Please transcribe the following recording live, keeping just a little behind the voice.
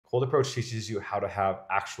Cold approach teaches you how to have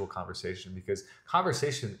actual conversation, because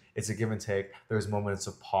conversation is a give and take. There's moments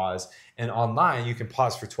of pause, and online you can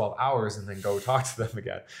pause for 12 hours and then go talk to them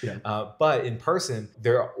again. Yeah. But in person,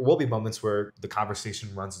 there will be moments where the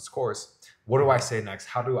conversation runs its course. What do I say next?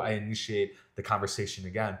 How do I initiate the conversation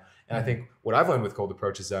again? And I think what I've learned with cold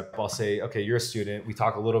approach is that I'll say, okay, you're a student. We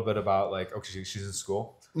talk a little bit about like, okay, she's in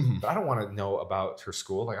school, but I don't want to know about her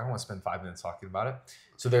school. Like, I don't want to spend 5 minutes talking about it.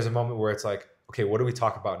 So there's a moment where it's like, okay, what do we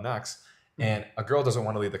talk about next? And a girl doesn't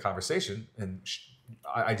want to lead the conversation, and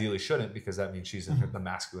ideally shouldn't, because that means she's in the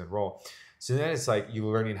masculine role. So then it's like you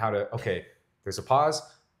learning how to, okay, there's a pause.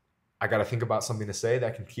 I got to think about something to say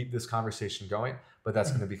that can keep this conversation going, but that's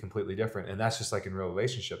going to be completely different. And that's just like in real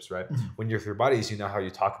relationships, right? When you're with your buddies, you know how you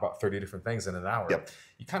talk about 30 different things in an hour.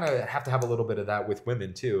 You kind of have to have a little bit of that with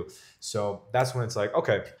women too. So that's when it's like,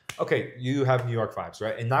 okay, you have New York vibes,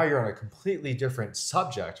 right? And now you're on a completely different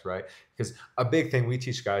subject, right? Because a big thing we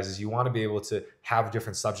teach guys is you want to be able to have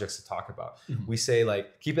different subjects to talk about. We say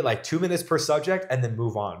like, keep it like 2 minutes per subject and then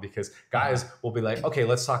move on, because guys will be like, okay,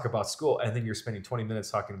 let's talk about school. And then you're spending 20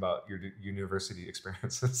 minutes talking about your university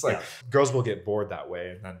experience. It's like girls will get bored that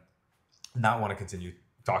way and then not want to continue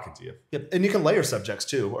talking to you. Yep. And you can layer subjects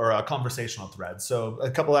too, or a conversational thread. So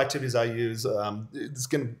a couple of activities I use, it's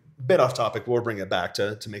going to bit off topic, but we'll bring it back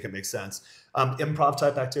to make it make sense. Improv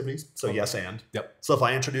type activities. So yes, and. So if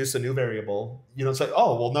I introduce a new variable, you don't say,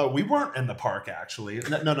 oh, well, no, we weren't in the park actually.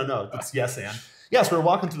 No. It's yes, and. Yes, we were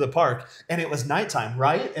walking through the park and it was nighttime,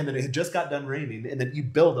 right? And then it had just got done raining, and then you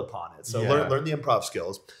build upon it. So learn the improv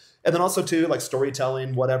skills. And then also too, like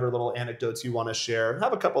storytelling, whatever little anecdotes you want to share,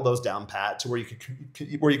 have a couple of those down pat to where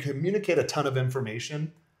you communicate a ton of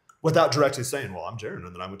information without directly saying, well, I'm Jaron,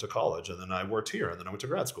 and then I went to college, and then I worked here, and then I went to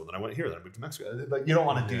grad school, and then I went here, then I moved to Mexico. Like, you don't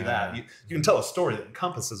want to do that. You can tell a story that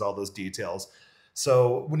encompasses all those details.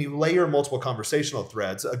 So when you layer multiple conversational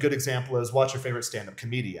threads, a good example is watch your favorite stand-up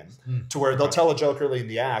comedian, to where they'll tell a joke early in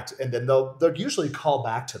the act, and then they'll usually call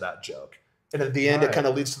back to that joke. And at the end, it kind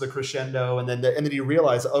of leads to the crescendo, and then you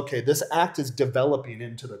realize, okay, this act is developing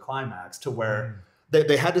into the climax, to where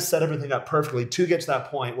they had to set everything up perfectly to get to that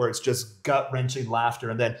point where it's just gut-wrenching laughter.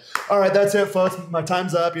 And then, all right, that's it, folks. My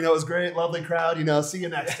time's up. It was great. Lovely crowd. See you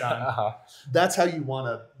next time. That's how you want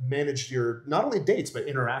to manage your, not only dates, but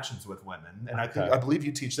interactions with women. And I believe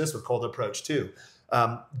you teach this with Cold Approach too.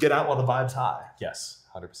 Get out while the vibe's high. Yes,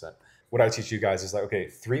 100%. What I teach you guys is like, okay,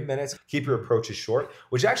 3 minutes, keep your approaches short,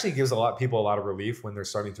 which actually gives people a lot of relief when they're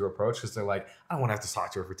starting to approach, because they're like, I don't want to have to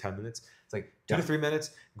talk to her for 10 minutes. It's like 2 to 3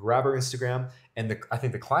 minutes, grab her Instagram. And I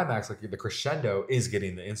think the climax, like the crescendo, is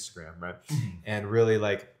getting the Instagram, right? And really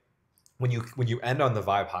like when you end on the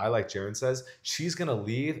vibe high, like Jaron says, she's going to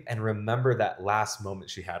leave and remember that last moment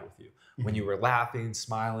she had with you. When you were laughing,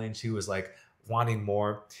 smiling, she was like wanting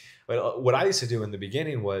more. But what I used to do in the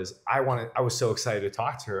beginning was I was so excited to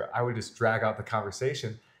talk to her, I would just drag out the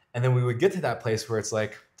conversation. And then we would get to that place where it's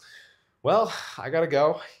like, well, I got to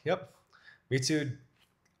go. Yep. Me too. Do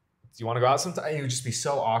you want to go out sometime? It would just be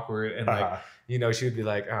so awkward. And like, she would be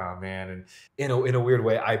like, oh man. And in a weird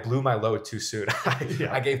way, I blew my load too soon.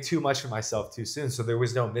 I gave too much of myself too soon. So there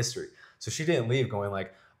was no mystery. So she didn't leave going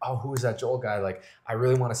like, oh, who is that Joel guy? Like, I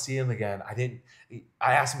really want to see him again.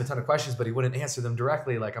 I asked him a ton of questions, but he wouldn't answer them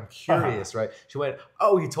directly. Like, I'm curious, right? She went,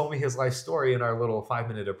 oh, he told me his life story in our little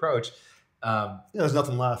 5-minute approach. There's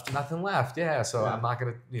nothing left. Nothing left. Yeah. So I'm not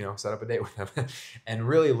going to, set up a date with him. And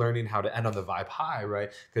really learning how to end on the vibe high, right?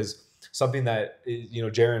 Because something that,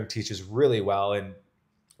 Jaron teaches really well, and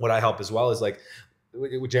what I help as well is like,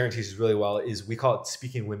 what Jaron teaches really well is we call it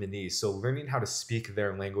speaking Womanese. So learning how to speak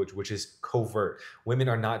their language, which is covert. Women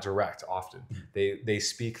are not direct often. They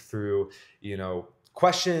speak through,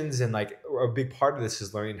 questions, and like a big part of this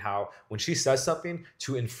is learning how, when she says something,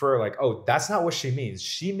 to infer like, oh, that's not what she means.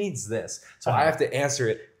 She means this. So I have to answer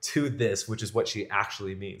it to this, which is what she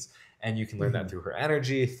actually means. And you can learn that through her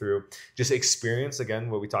energy, through just experience. Again,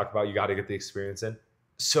 what we talk about, you got to get the experience in.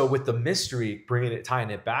 So with the mystery,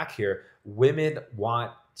 tying it back here, women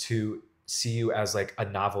want to see you as like a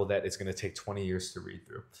novel that is going to take 20 years to read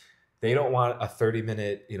through. They don't want a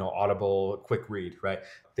 30-minute, audible quick read, right?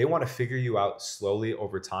 They want to figure you out slowly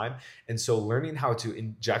over time. And so learning how to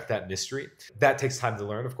inject that mystery, that takes time to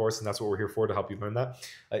learn, of course, and that's what we're here for, to help you learn that.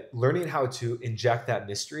 Learning how to inject that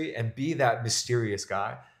mystery and be that mysterious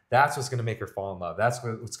guy, that's what's going to make her fall in love. That's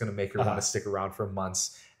what's going to make her want to stick around for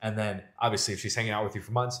months. And then obviously if she's hanging out with you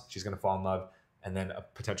for months, she's going to fall in love. And then a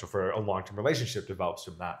potential for a long-term relationship develops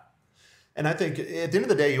from that. And I think at the end of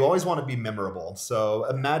the day, you always want to be memorable. So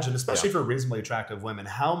imagine, especially for reasonably attractive women,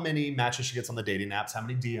 how many matches she gets on the dating apps, how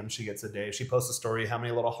many DMs she gets a day. If she posts a story, how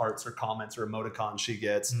many little hearts or comments or emoticons she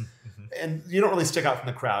gets. And you don't really stick out from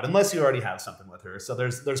the crowd unless you already have something with her. So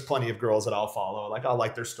there's plenty of girls that I'll follow. Like I'll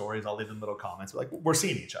like their stories. I'll leave them little comments. But like we're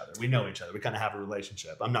seeing each other. We know each other. We kind of have a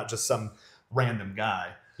relationship. I'm not just some random guy.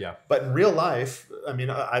 Yeah. But in real life, I mean,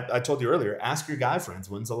 I told you earlier, ask your guy friends,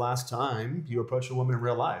 when's the last time you approached a woman in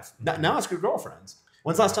real life? Now ask your girlfriends.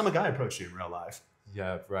 When's the last time a guy approached you in real life?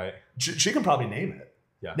 Yeah, right. She can probably name it.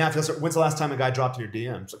 Yeah. Now, if you'll start, when's the last time a guy dropped in your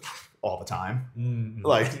DMs? Like, all the time. Mm-hmm.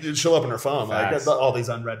 Like she'll open her phone, Facts. like all these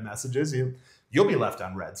unread messages. You'll be left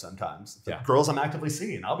unread sometimes. Yeah. Girls I'm actively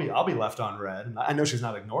seeing, I'll be left unread. And I know she's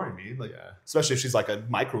not ignoring me. Like, especially if she's like a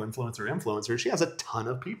micro influencer. She has a ton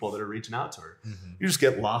of people that are reaching out to her. Mm-hmm. You just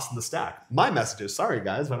get lost in the stack. My messages, sorry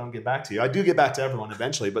guys, if I don't get back to you. I do get back to everyone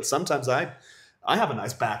eventually, but sometimes I have a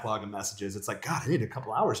nice backlog of messages. It's like, God, I need a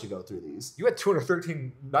couple hours to go through these. You had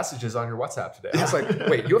 213 messages on your WhatsApp today. I was like,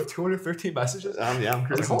 wait, you have 213 messages? Yeah, I'm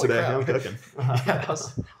cruising like, today. crap. I'm cooking. Yeah, I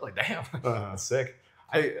was like, damn, that's sick.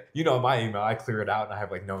 My email, I clear it out and I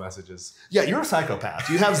have like no messages. Yeah, you're a psychopath.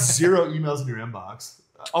 You have 0 emails in your inbox.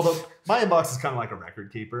 Although my inbox is kind of like a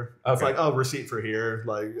record keeper. It's like, oh, receipt for here.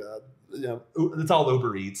 Like, it's all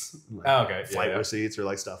Uber Eats. Like flight receipts or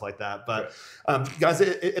like stuff like that. But guys,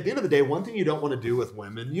 at the end of the day, one thing you don't want to do with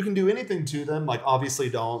women, you can do anything to them. Like obviously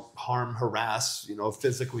don't harm, harass,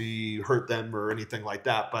 physically hurt them or anything like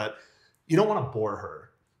that. But you don't want to bore her.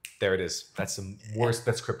 There it is. That's the worst.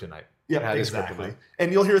 That's kryptonite. Yeah, exactly.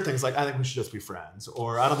 And you'll hear things like, I think we should just be friends,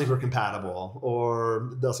 or I don't think we're compatible,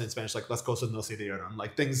 or they'll say in Spanish, like, las cosas no se dieron.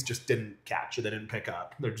 Like things just didn't catch or they didn't pick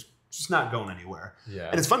up. They're just not going anywhere. Yeah.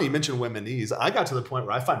 And it's funny, you mentioned Womanese. I got to the point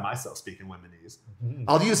where I find myself speaking Womanese. Mm-hmm.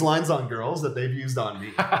 I'll use lines on girls that they've used on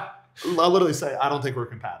me. I'll literally say, I don't think we're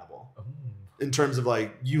compatible. In terms of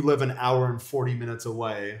like, you live an hour and 40 minutes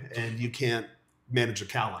away and you can't manage a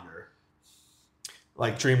calendar.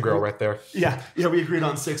 Like dream girl right there. Yeah. We agreed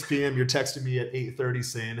on 6 p.m. You're texting me at 8:30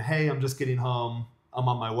 saying, hey, I'm just getting home. I'm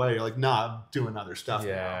on my way. You're like, nah, I'm doing other stuff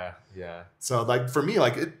now. Yeah. So like for me,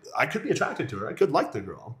 like I could be attracted to her. I could like the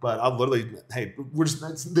girl, but I'll literally, hey,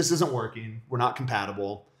 this isn't working. We're not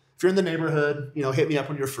compatible. If you're in the neighborhood, hit me up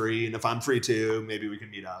when you're free. And if I'm free too, maybe we can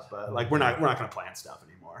meet up. But like we're not going to plan stuff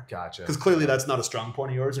anymore. Gotcha. Because clearly that's not a strong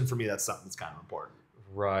point of yours. And for me, that's something that's kind of important.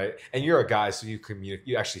 Right. And you're a guy, so you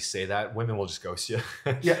actually say that. Women will just ghost you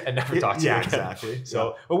and never talk to you again. Exactly.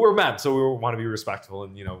 So, but we're men, so we want to be respectful.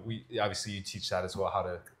 And, we obviously you teach that as well, how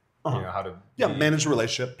to, manage the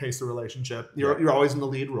relationship, pace the relationship. You're always in the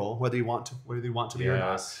lead role, whether you want to be or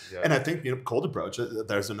not. Yeah. And I think, cold approach,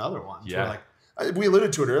 there's another one. Yeah. Like, we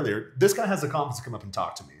alluded to it earlier. This guy has the confidence to come up and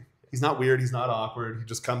talk to me. He's not weird. He's not awkward. He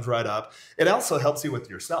just comes right up. It also helps you with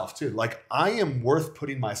yourself too. Like I am worth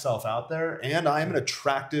putting myself out there, and I am an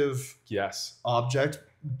attractive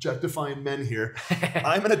objectifying men here.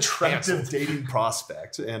 I'm an attractive dating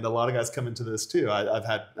prospect, and a lot of guys come into this too.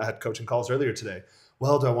 I had coaching calls earlier today.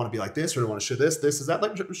 Well, do I want to be like this, or do I want to show this? This is that.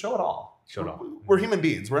 Like show it all. We're human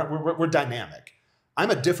beings. We're dynamic. I'm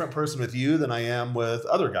a different person with you than I am with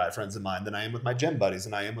other guy friends of mine, than I am with my gym buddies,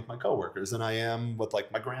 than I am with my coworkers, than I am with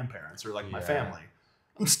like my grandparents or like my family.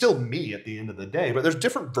 I'm still me at the end of the day, but there's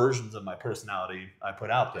different versions of my personality I put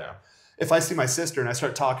out there. If I see my sister and I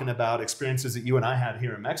start talking about experiences that you and I had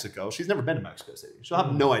here in Mexico, she's never been to Mexico City. She'll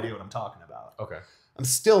have no idea what I'm talking about. Okay. I'm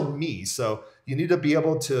still me. So you need to be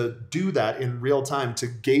able to do that in real time to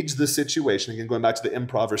gauge the situation. Again, going back to the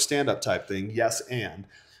improv or stand-up type thing. Yes. And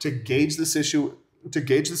to gauge this issue, to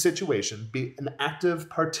gauge the situation, be an active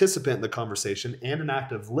participant in the conversation and an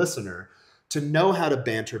active listener to know how to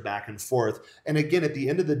banter back and forth. And again, at the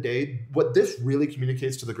end of the day, what this really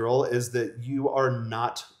communicates to the girl is that you are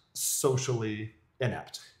not socially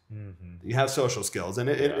inept. Mm-hmm. You have social skills, and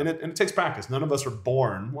it takes practice. None of us are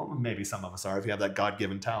born. Well, maybe some of us are if you have that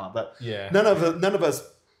God-given talent, but none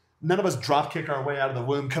of us drop kick our way out of the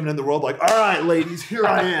womb, coming in the world like, all right, ladies, here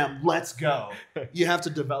I am. Let's go. You have to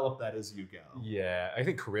develop that as you go. Yeah. I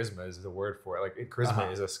think charisma is the word for it. Like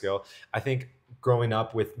charisma is a skill. I think growing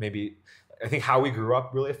up with I think how we grew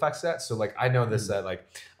up really affects that. So like, I know this, that like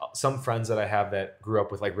some friends that I have that grew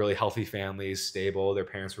up with like really healthy families, stable, their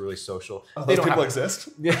parents were really social. Those people exist.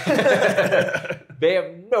 They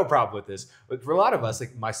have no problem with this. But for a lot of us,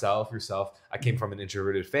 like myself, yourself, I came from an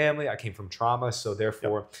introverted family. I came from trauma. So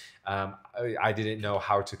therefore, I didn't know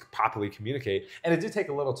how to properly communicate. And it did take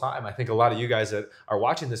a little time. I think a lot of you guys that are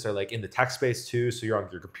watching this are like in the tech space too. So you're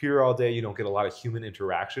on your computer all day. You don't get a lot of human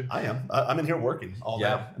interaction. I am. I'm in here working all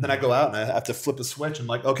day. And then I go out and I have to flip a switch and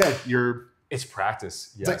like, okay, it's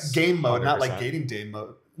practice. Yes. It's like game mode, 100%. Not like dating game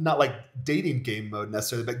mode. Not like dating game mode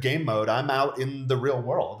necessarily, but game mode. I'm out in the real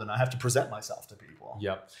world and I have to present myself to people. all.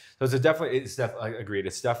 Yep. So it's definitely agreed.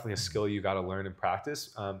 It's definitely a skill you got to learn and practice.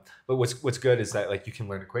 But what's good is that like you can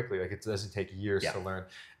learn it quickly. Like it doesn't take years to learn.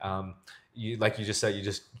 You, like you just said, you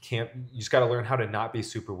just got to learn how to not be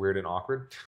super weird and awkward.